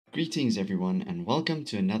Greetings everyone and welcome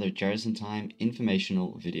to another Jarrison Time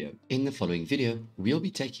informational video. In the following video, we'll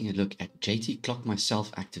be taking a look at JT Clock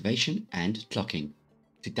Myself activation and clocking.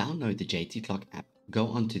 To download the JT Clock app, go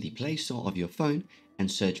onto the Play Store of your phone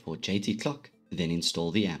and search for JT Clock, then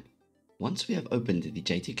install the app. Once we have opened the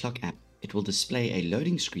JT Clock app, it will display a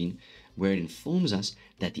loading screen where it informs us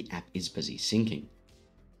that the app is busy syncing.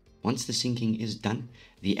 Once the syncing is done,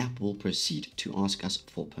 the app will proceed to ask us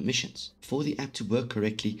for permissions. For the app to work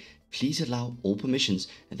correctly, please allow all permissions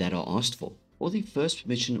that are asked for. For the first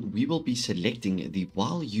permission, we will be selecting the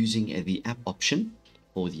while using the app option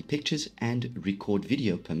for the pictures and record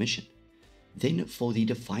video permission. Then for the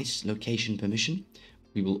device location permission,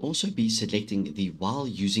 we will also be selecting the while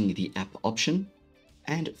using the app option,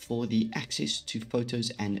 and for the access to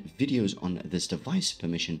photos and videos on this device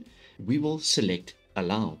permission, we will select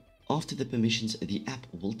allow. After the permissions, the app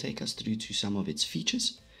will take us through to some of its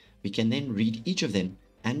features. We can then read each of them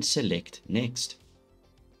and select next.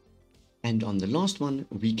 And on the last one,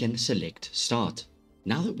 we can select start.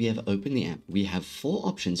 Now that we have opened the app, we have 4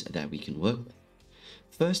 options that we can work with.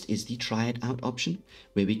 First is the try it out option,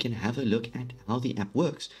 where we can have a look at how the app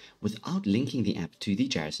works without linking the app to the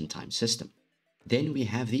Jarrison Time system. Then we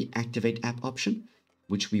have the activate app option,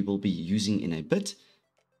 which we will be using in a bit.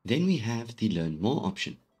 Then we have the learn more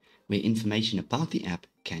option, where information about the app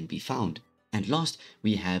can be found. And last,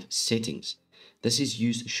 we have settings. This is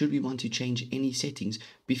used should we want to change any settings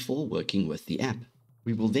before working with the app.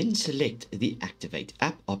 We will then select the activate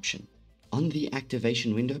app option. On the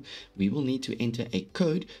activation window, we will need to enter a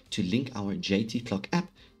code to link our JT Clock app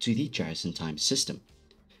to the Jarrison Time system.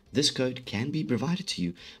 This code can be provided to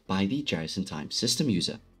you by the Jarrison Time system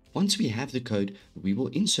user. Once we have the code, we will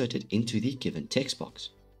insert it into the given text box.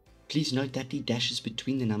 Please note that the dashes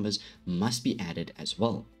between the numbers must be added as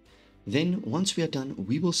well. Then, once we are done,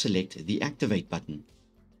 we will select the Activate button.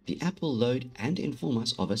 The app will load and inform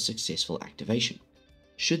us of a successful activation.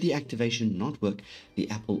 Should the activation not work, the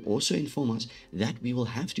app will also inform us that we will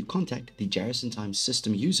have to contact the Jarrison Time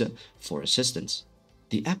system user for assistance.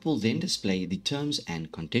 The app will then display the terms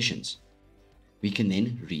and conditions. We can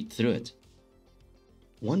then read through it.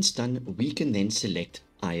 Once done, we can then select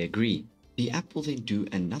I agree. The app will then do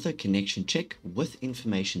another connection check with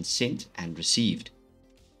information sent and received.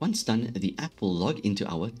 Once done, the app will log into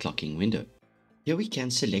our clocking window. Here we can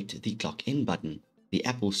select the clock in button. The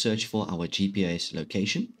app will search for our GPS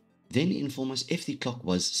location, then inform us if the clock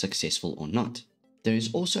was successful or not. There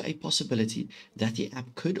is also a possibility that the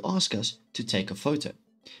app could ask us to take a photo,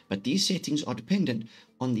 but these settings are dependent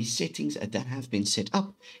on the settings that have been set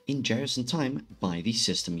up in Jarrison Time by the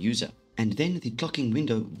system user. And then the clocking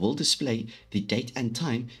window will display the date and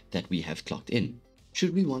time that we have clocked in.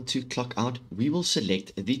 Should we want to clock out, we will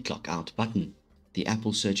select the clock out button. The app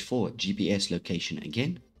will search for GPS location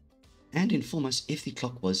again and inform us if the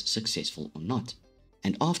clock was successful or not.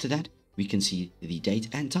 And after that, we can see the date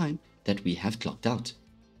and time that we have clocked out.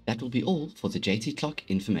 That will be all for the JT Clock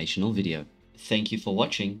informational video. Thank you for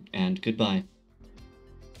watching and goodbye.